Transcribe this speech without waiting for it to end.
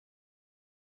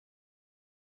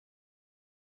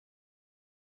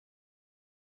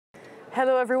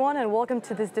Hello everyone, and welcome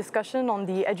to this discussion on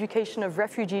the education of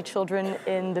refugee children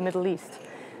in the Middle East.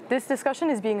 This discussion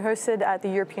is being hosted at the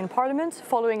European Parliament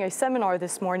following a seminar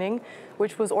this morning,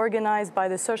 which was organized by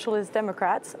the Socialist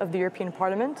Democrats of the European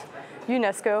Parliament,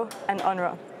 UNESCO and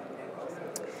UNRWA.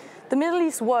 The Middle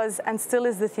East was and still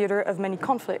is the theater of many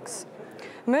conflicts.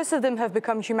 Most of them have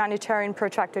become humanitarian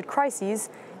protracted crises,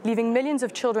 leaving millions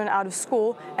of children out of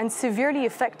school and severely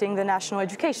affecting the national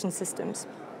education systems.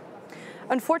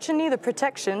 Unfortunately, the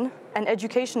protection and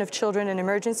education of children in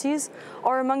emergencies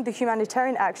are among the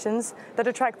humanitarian actions that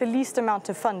attract the least amount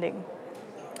of funding.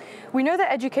 We know that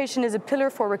education is a pillar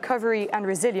for recovery and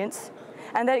resilience,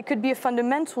 and that it could be a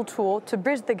fundamental tool to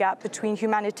bridge the gap between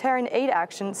humanitarian aid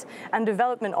actions and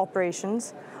development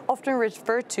operations, often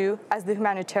referred to as the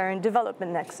humanitarian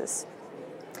development nexus.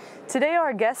 Today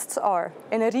our guests are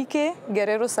Enrique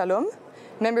Guerrero Salom,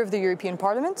 member of the European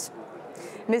Parliament,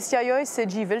 Ms. Yayoi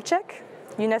Segi-Vltchek,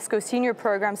 UNESCO Senior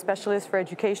Programme Specialist for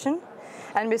Education,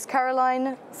 and Ms.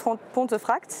 Caroline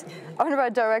Pontefract,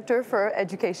 UNRWA Director for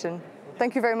Education.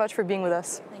 Thank you very much for being with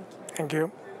us. Thank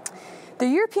you. The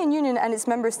European Union and its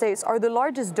member states are the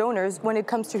largest donors when it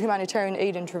comes to humanitarian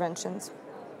aid interventions.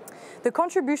 The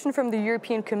contribution from the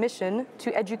European Commission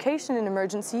to education in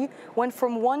emergency went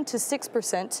from 1% to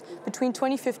 6% between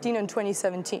 2015 and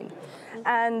 2017.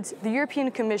 And the European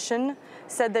Commission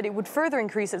said that it would further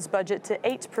increase its budget to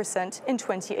 8% in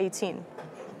 2018.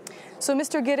 So,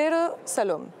 Mr. Guerrero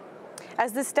Salom,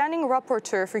 as the standing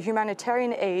rapporteur for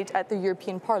humanitarian aid at the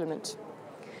European Parliament,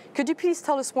 could you please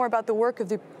tell us more about the work of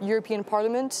the European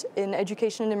Parliament in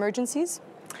education in emergencies?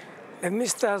 Let me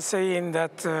start saying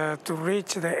that to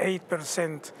reach the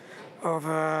 8% of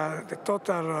the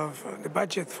total of the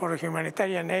budget for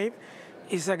humanitarian aid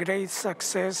is a great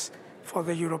success for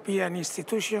the European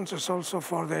institutions, as also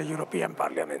for the European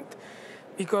Parliament,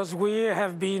 because we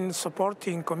have been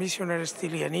supporting Commissioner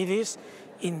Stylianidis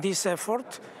in this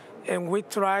effort, and we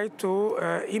try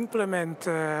to implement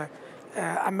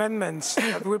amendments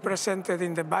that we presented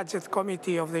in the Budget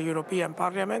Committee of the European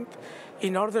Parliament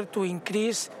in order to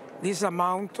increase this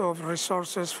amount of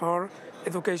resources for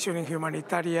education in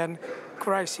humanitarian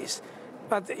crisis.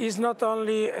 But it's not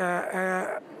only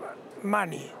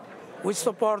money. We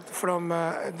support from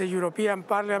the European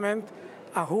Parliament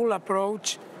a whole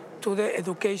approach to the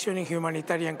education in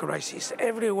humanitarian crisis.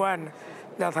 Everyone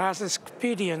that has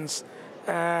experienced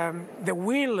the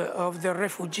will of the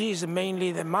refugees,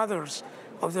 mainly the mothers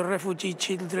of the refugee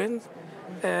children,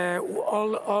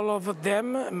 all of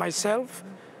them, myself,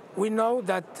 we know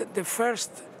that the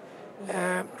first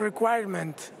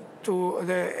requirement to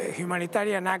the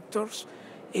humanitarian actors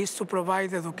is to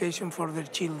provide education for their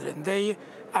children. They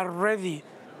are ready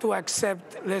to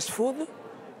accept less food,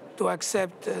 to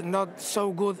accept not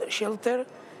so good shelter,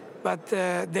 but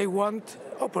they want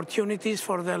opportunities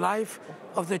for the life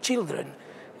of the children.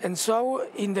 And so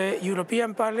in the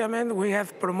European Parliament, we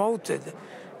have promoted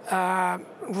a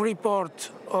report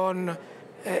on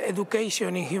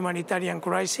education in humanitarian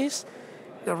crisis.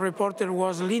 The reporter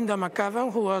was Linda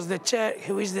McAvan, who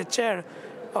is the chair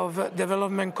of the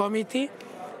Development Committee.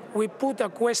 We put a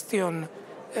question,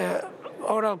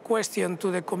 oral question to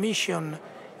the Commission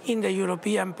in the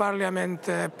European Parliament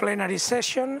plenary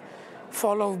session,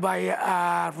 followed by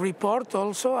a report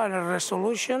also and a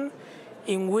resolution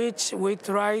in which we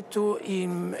try to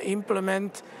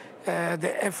implement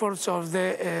the efforts of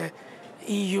the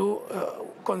EU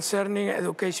concerning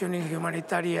education in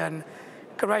humanitarian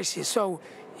crisis. So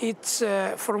it's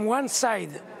from one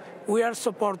side we are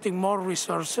supporting more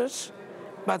resources,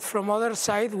 but from other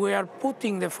side we are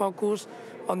putting the focus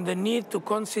on the need to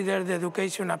consider the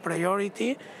education a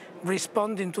priority,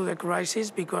 responding to the crisis,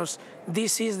 because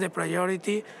this is the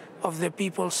priority of the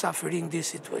people suffering this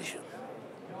situation.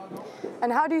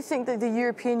 And how do you think that the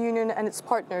European Union and its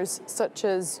partners, such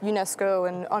as UNESCO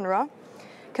and UNRWA,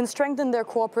 can strengthen their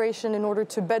cooperation in order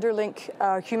to better link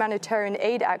humanitarian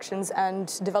aid actions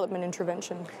and development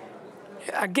intervention?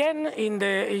 Again, in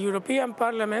the European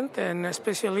Parliament, and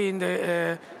especially in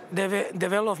the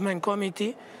Development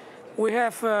Committee, we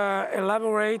have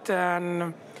elaborated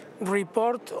a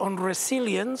report on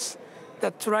resilience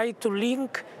that try to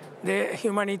link the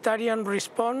humanitarian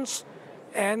response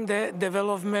and the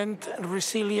development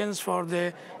resilience for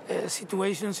the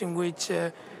situations in which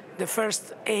the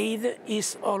first aid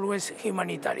is always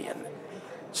humanitarian.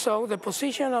 So the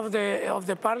position of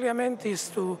the Parliament is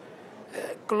to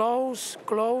close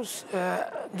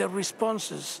the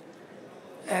responses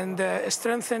and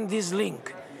strengthen this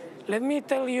link. Let me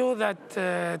tell you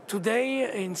that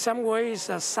today, in some ways,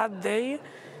 a sad day,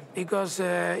 because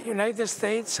United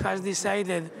States has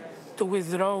decided to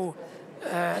withdraw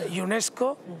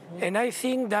UNESCO, and I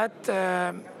think that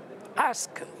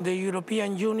ask the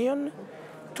European Union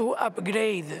to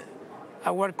upgrade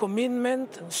our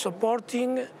commitment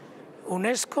supporting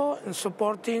UNESCO and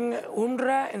supporting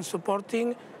UNRWA and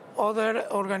supporting other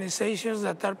organizations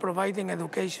that are providing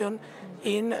education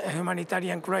in a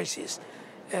humanitarian crisis.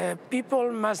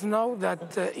 People must know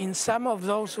that in some of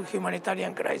those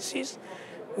humanitarian crises,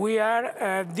 we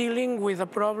are dealing with a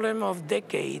problem of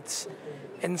decades.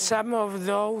 And some of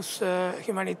those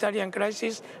humanitarian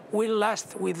crises will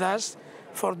last with us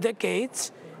for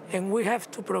decades, and we have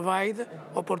to provide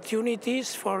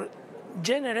opportunities for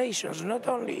generations, not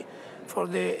only for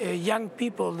the young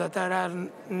people that are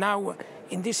now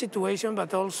in this situation,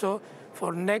 but also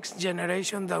for next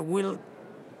generation that will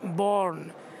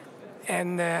born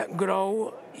and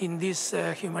grow in this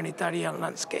humanitarian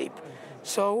landscape.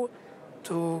 So,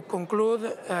 to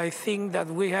conclude, I think that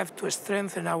we have to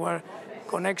strengthen our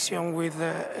connection with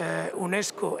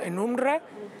UNESCO and UNRWA,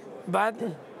 but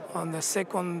on the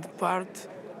second part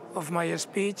of my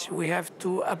speech, we have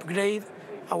to upgrade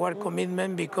our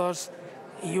commitment because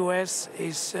US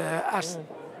is, as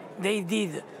they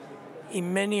did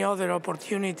in many other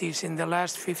opportunities in the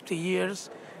last 50 years,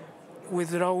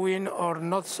 withdrawing or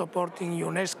not supporting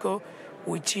UNESCO,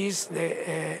 which is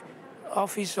the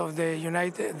office of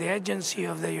the agency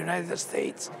of the United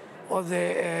States or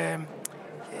the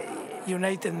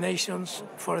United Nations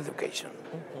for Education.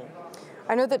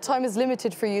 I know that time is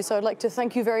limited for you, so I'd like to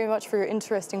thank you very much for your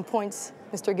interesting points,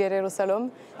 Mr. Guerrero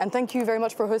Salom, and thank you very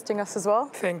much for hosting us as well.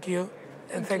 Thank you,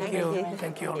 and thank you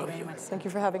all of you. Thank you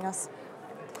for having us.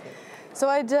 So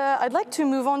I'd like to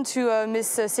move on to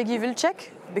Ms. Segi-Vltchek,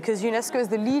 because UNESCO is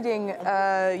the leading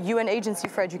UN agency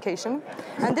for education.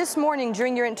 And this morning,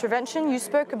 during your intervention, you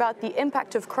spoke about the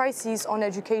impact of crises on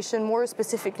education, more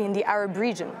specifically in the Arab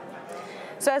region.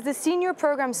 So as the Senior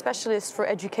Programme Specialist for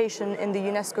Education in the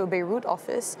UNESCO Beirut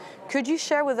office, could you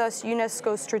share with us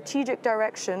UNESCO's strategic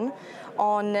direction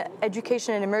on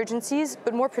education in emergencies,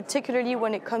 but more particularly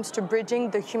when it comes to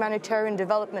bridging the humanitarian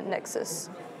development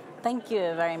nexus? Thank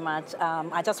you very much.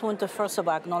 I just want to first of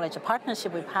all acknowledge the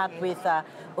partnership we've had with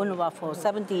UNRWA for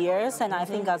 70 years, and I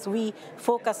think as we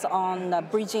focus on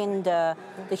bridging the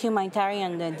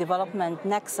humanitarian development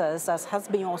nexus, as has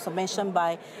been also mentioned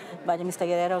by Mr.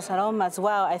 Guerrero Salom as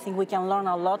well, I think we can learn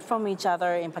a lot from each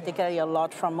other, in particular a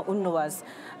lot from UNRWA's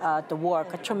the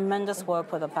work, a tremendous work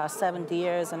for the past 70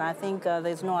 years, and I think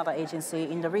there's no other agency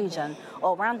in the region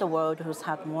or around the world who's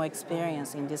had more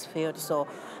experience in this field. So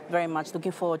very much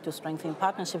looking forward to strengthening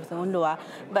partnership with UNRWA.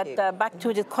 But back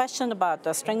to the question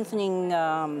about strengthening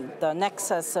the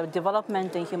nexus of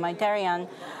development and humanitarian,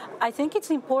 I think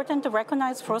it's important to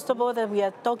recognize, first of all, that we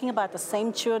are talking about the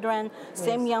same children,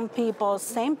 same young people,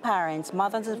 same parents,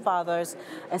 mothers and fathers,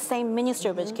 and same Ministry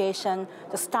of Education,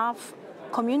 the staff,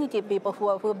 community people who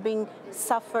have been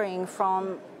suffering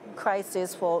from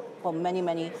crisis for many,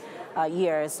 many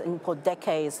years and for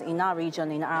decades in our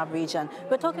region, in our region.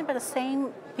 We're talking about the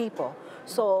same people.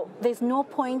 So there's no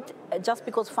point, just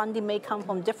because funding may come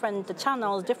from different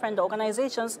channels, different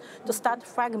organizations, to start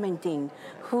fragmenting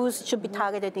who should be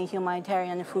targeted in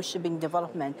humanitarian, who should be in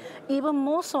development. Even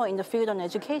more so in the field of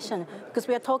education, because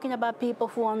we are talking about people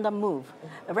who are on the move.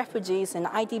 Refugees and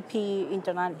IDP,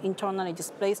 internally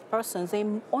displaced persons,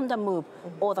 they're on the move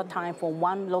all the time from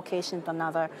one location to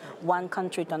another, one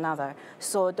country to another.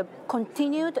 So the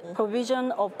continued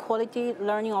provision of quality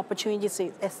learning opportunities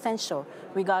is essential,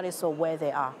 regardless of where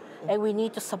they are. And we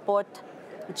need to support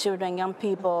children, young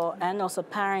people, and also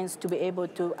parents to be able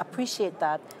to appreciate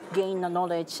that, gain the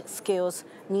knowledge, skills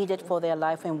needed for their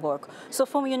life and work. So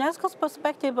from UNESCO's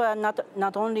perspective,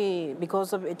 not only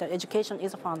because of it, education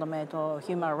is a fundamental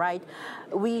human right,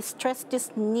 we stress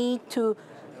this need to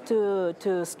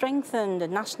strengthen the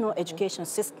national education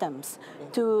systems,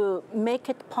 to make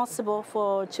it possible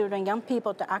for children, young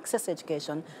people to access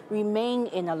education, remain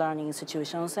in the learning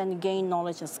institutions, and gain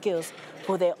knowledge and skills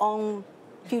for their own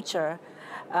future.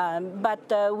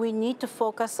 But we need to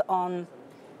focus on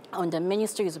the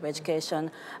ministries of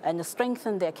education and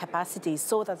strengthen their capacities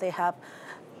so that they have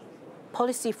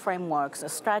policy frameworks,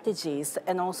 strategies,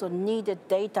 and also needed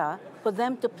data for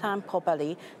them to plan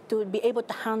properly, to be able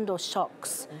to handle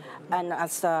shocks. And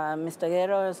as Mr.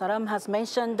 Guerrero Salom has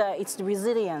mentioned, its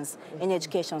resilience in the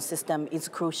education system is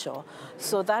crucial.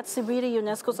 So that's really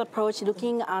UNESCO's approach,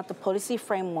 looking at the policy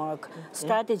framework,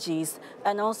 strategies,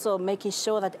 and also making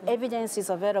sure that evidence is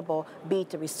available, be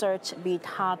it research, be it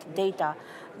hard data,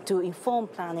 to inform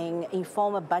planning,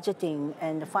 inform budgeting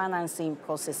and financing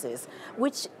processes,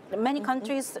 which many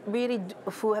countries really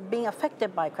who have been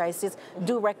affected by crisis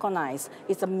do recognize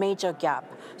it's a major gap.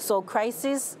 So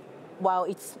crisis while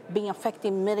it's been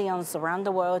affecting millions around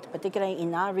the world, particularly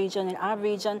in our region,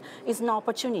 is an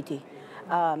opportunity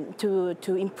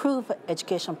to improve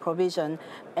education provision.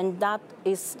 And that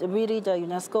is really the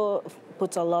UNESCO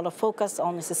puts a lot of focus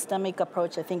on a systemic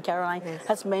approach. I think Caroline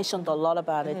has mentioned a lot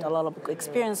about it, a lot of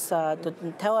experience to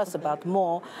tell us about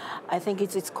more. I think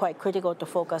it's quite critical to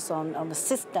focus on the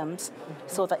systems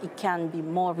so that it can be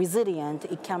more resilient,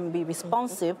 it can be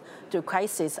responsive to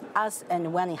crisis as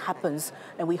and when it happens.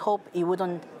 And we hope it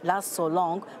wouldn't last so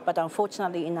long, but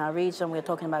unfortunately in our region we're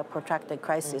talking about protracted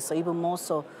crisis, so even more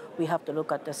so we have to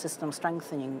look at the system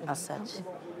strengthening as such.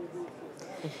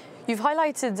 You've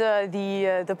highlighted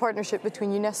the partnership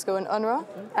between UNESCO and UNRWA,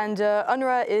 and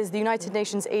UNRWA is the United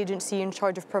Nations agency in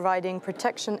charge of providing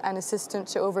protection and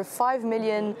assistance to over 5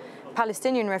 million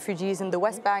Palestinian refugees in the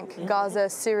West Bank, Gaza,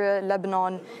 Syria,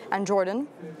 Lebanon, and Jordan.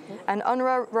 And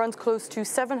UNRWA runs close to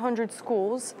 700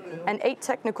 schools and 8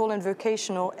 technical and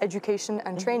vocational education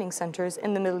and training centers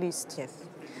in the Middle East. Yes.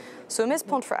 So, Ms.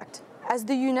 Pontefract, as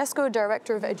the UNESCO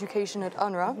Director of Education at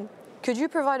UNRWA, could you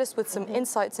provide us with some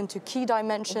insights into key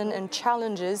dimensions and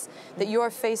challenges that you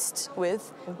are faced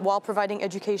with while providing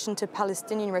education to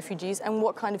Palestinian refugees, and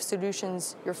what kind of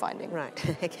solutions you're finding?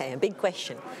 Right, okay, a big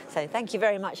question. So thank you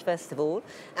very much, first of all.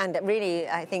 And really,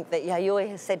 I think that Yayoi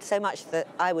has said so much that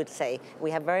I would say we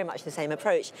have very much the same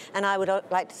approach. And I would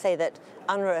like to say that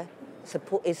UNRWA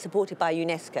is supported by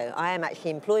UNESCO. I am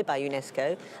actually employed by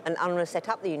UNESCO, and UNRWA set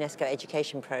up the UNESCO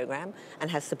Education Programme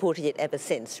and has supported it ever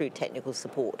since through technical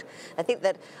support. I think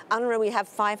that UNRWA, we have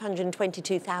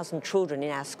 522,000 children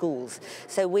in our schools,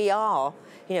 so we are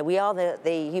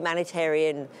the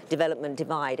humanitarian development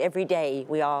divide. Every day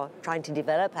we are trying to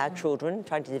develop our children,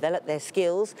 trying to develop their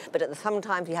skills, but at the same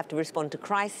time we have to respond to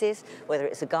crisis, whether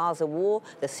it's the Gaza war,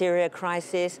 the Syria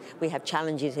crisis. We have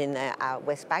challenges in our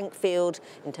West Bank field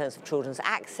in terms of children's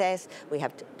access. We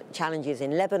have challenges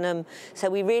in Lebanon. So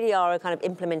we really are a kind of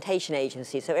implementation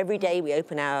agency. So every day we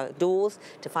open our doors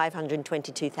to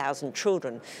 522,000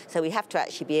 children. So we have to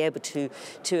actually be able to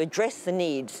address the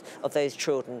needs of those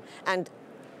children. And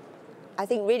I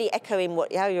think really echoing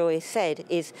what Yayoi said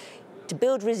is to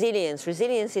build resilience.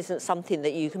 Resilience isn't something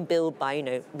that you can build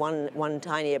by, one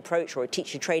tiny approach or a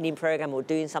teacher training program or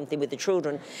doing something with the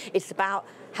children. It's about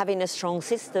having a strong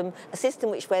system, a system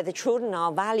where the children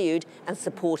are valued and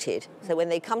supported. So when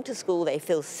they come to school, they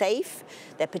feel safe,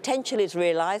 their potential is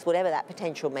realized, whatever that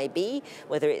potential may be,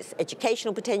 whether it's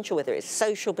educational potential, whether it's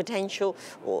social potential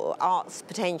or arts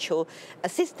potential, a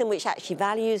system which actually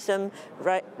values them,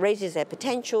 raises their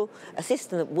potential, a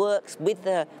system that works with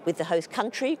the host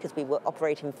country, because we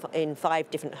operate in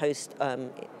 5 different host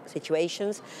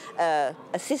situations, a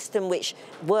system which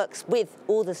works with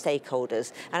all the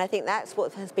stakeholders. And I think that's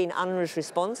what has been UNRWA's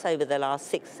response over the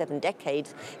last 6-7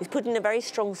 decades, is putting a very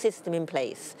strong system in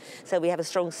place. So we have a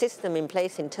strong system in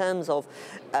place in terms of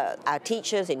our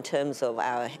teachers, in terms of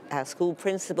our school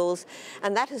principals,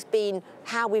 and that has been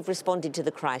how we've responded to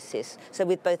the crisis. So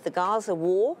with both the Gaza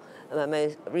war,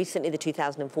 most recently the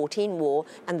 2014 war,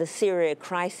 and the Syria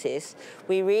crisis,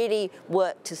 we really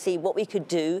worked to see what we could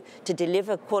do to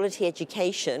deliver quality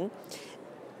education,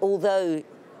 although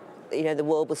the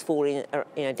world was falling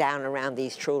down around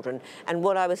these children. And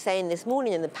what I was saying this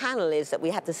morning in the panel is that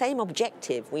we have the same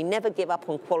objective. We never give up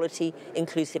on quality,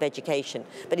 inclusive education.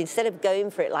 But instead of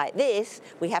going for it like this,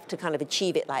 we have to kind of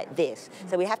achieve it like this.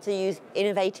 So we have to use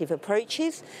innovative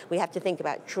approaches. We have to think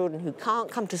about children who can't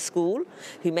come to school,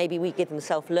 who maybe we give them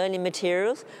self-learning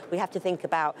materials. We have to think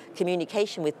about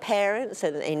communication with parents so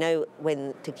that they know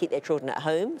when to keep their children at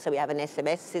home. So we have an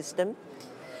SMS system.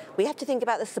 We have to think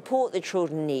about the support the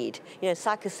children need,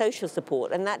 psychosocial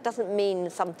support, and that doesn't mean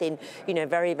something,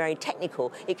 very, very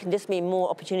technical. It can just mean more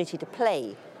opportunity to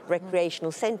play,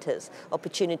 recreational centres,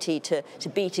 opportunity to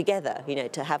be together,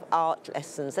 to have art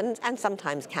lessons and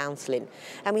sometimes counselling.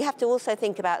 And we have to also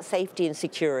think about safety and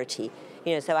security,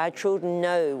 so our children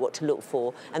know what to look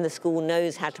for and the school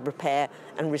knows how to prepare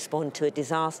and respond to a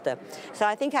disaster. So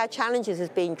I think our challenges has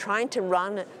been trying to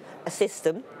run a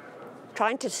system,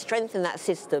 trying to strengthen that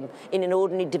system in an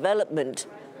ordinary development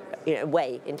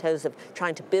way, in terms of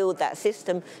trying to build that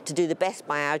system to do the best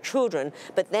by our children,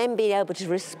 but then being able to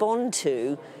respond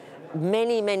to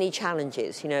many, many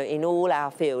challenges, in all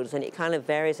our fields. And it kind of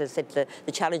varies. As I said,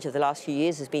 the challenge of the last few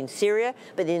years has been Syria,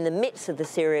 but in the midst of the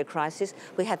Syria crisis,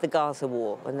 we had the Gaza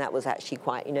war, and that was actually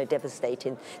quite,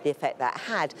 devastating, the effect that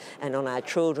had, and on our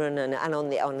children and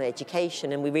on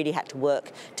education. And we really had to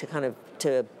work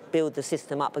to build the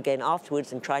system up again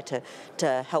afterwards and try to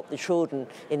help the children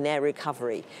in their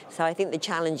recovery. So I think the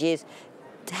challenge is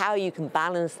how you can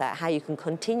balance that, how you can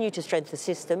continue to strengthen the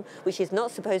system, which is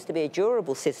not supposed to be a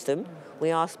durable system.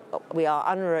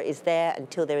 UNRWA is there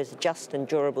until there is a just and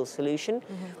durable solution.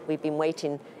 We've been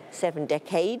waiting 7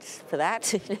 decades for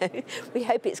that. We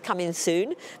hope it's coming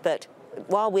soon, but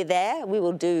while we're there, we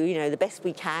will do, the best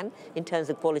we can in terms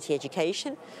of quality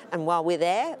education. And while we're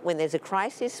there, when there's a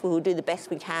crisis, we will do the best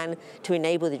we can to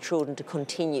enable the children to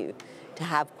continue to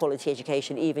have quality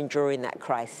education even during that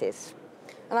crisis.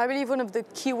 And I believe one of the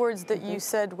key words that you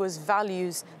said was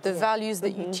values, the values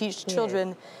that you teach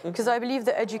children, because I believe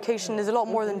that education is a lot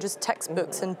more than just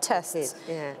textbooks and tests.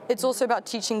 It's also about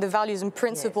teaching the values and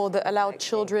principles that allow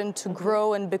children to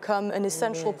grow and become an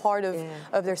essential part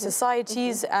of their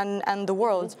societies and the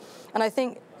world. And I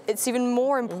think it's even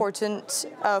more important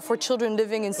for children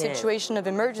living in situation of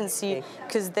emergency,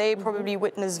 because they probably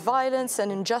witness violence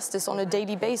and injustice on a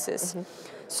daily basis.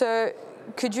 So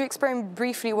could you explain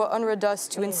briefly what UNRWA does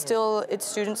to instill its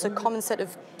students a common set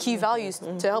of key values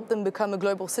to help them become a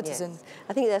global citizen? Yes.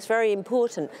 I think that's very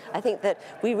important. I think that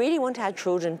we really want our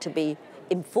children to be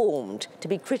informed, to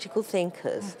be critical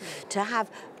thinkers, to have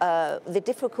the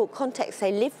difficult context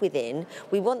they live within.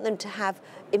 We want them to have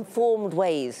informed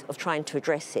ways of trying to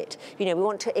address it. We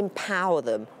want to empower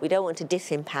them. We don't want to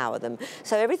disempower them.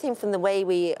 So everything from the way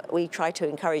we try to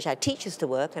encourage our teachers to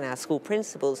work and our school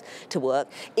principals to work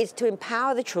is to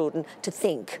empower the children to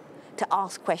think, to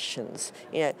ask questions,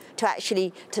 to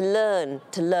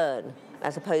learn,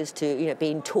 as opposed to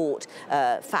being taught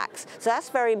facts. So that's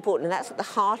very important, and that's at the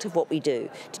heart of what we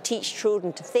do, to teach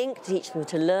children to think, to teach them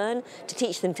to learn, to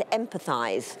teach them to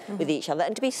empathise with each other,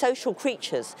 and to be social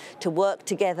creatures, to work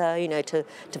together, to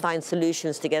find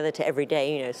solutions together to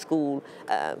everyday, school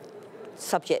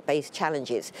subject-based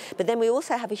challenges. But then we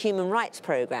also have a human rights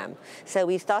programme. So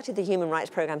we started the human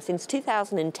rights programme since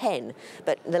 2010,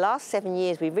 but the last 7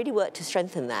 years we've really worked to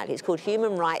strengthen that. It's called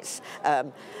Human Rights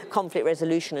Conflict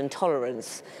Resolution and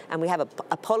Tolerance, and we have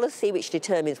a policy which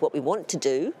determines what we want to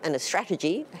do and a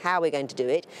strategy, how we're going to do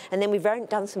it, and then we've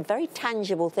done some very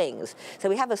tangible things. So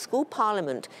we have a school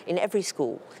parliament in every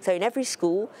school. So in every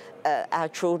school, our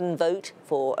children vote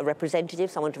for a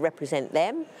representative, someone to represent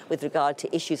them with regard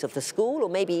to issues of the school or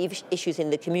maybe issues in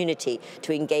the community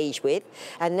to engage with.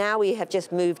 And now we have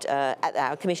just moved, at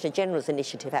our Commissioner General's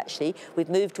initiative actually, we've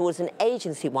moved towards an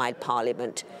agency-wide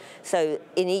parliament. So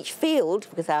in each field,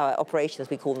 because our operations,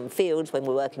 we call them fields when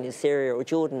we're working in Syria or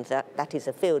Jordan, that is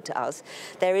a field to us,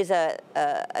 there is a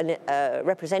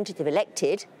representative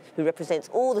elected who represents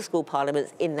all the school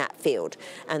parliaments in that field,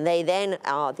 and they then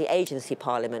are the agency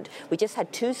parliament. We just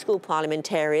had 2 school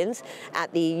parliamentarians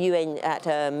at the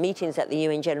UN meetings at the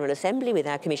UN General Assembly with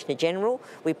our Commissioner General.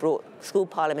 We brought school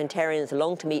parliamentarians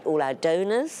along to meet all our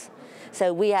donors.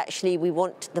 So we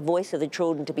want the voice of the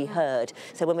children to be heard.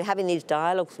 So when we're having these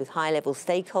dialogues with high-level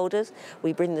stakeholders,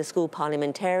 we bring the school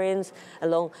parliamentarians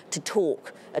along to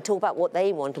talk about what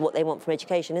they want and what they want from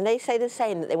education. And they say the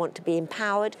same, that they want to be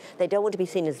empowered. They don't want to be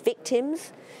seen as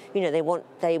victims. They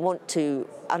want to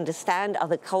understand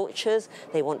other cultures.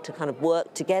 They want to kind of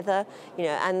work together,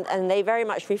 and they very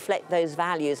much reflect those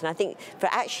values. And I think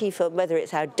for whether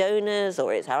it's our donors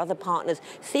or it's our other partners,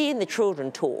 seeing the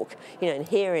children talk, and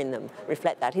hearing them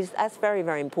reflect that's very,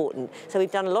 very important. So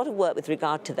we've done a lot of work with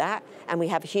regard to that, and we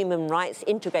have human rights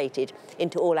integrated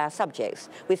into all our subjects.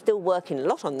 We're still working a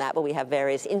lot on that, but we have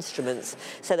various instruments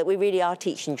so that we really are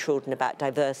teaching children about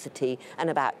diversity and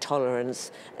about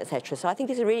tolerance, etc. So I think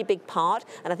it's a really big part,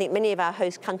 and I think many of our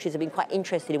host countries have been quite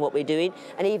interested in what we're doing,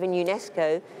 and even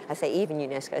UNESCO,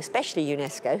 especially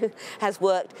UNESCO, has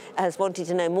wanted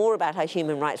to know more about our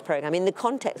human rights programme in the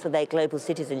context of their global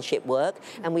citizenship work,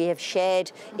 and we have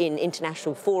shared in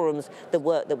international forums the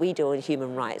work that we do on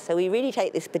human rights. So we really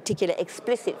take this particular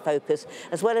explicit focus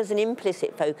as well as an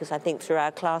implicit focus, I think, through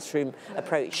our classroom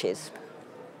approaches.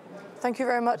 Thank you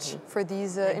very much for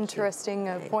these interesting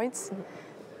points.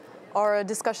 Our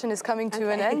discussion is coming to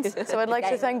an end, so I'd like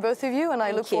to thank both of you, and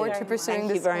I look forward to pursuing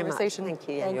this conversation. Thank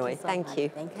you, Yayoi. Thank you.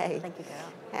 Thank you,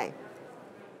 Carol. Okay.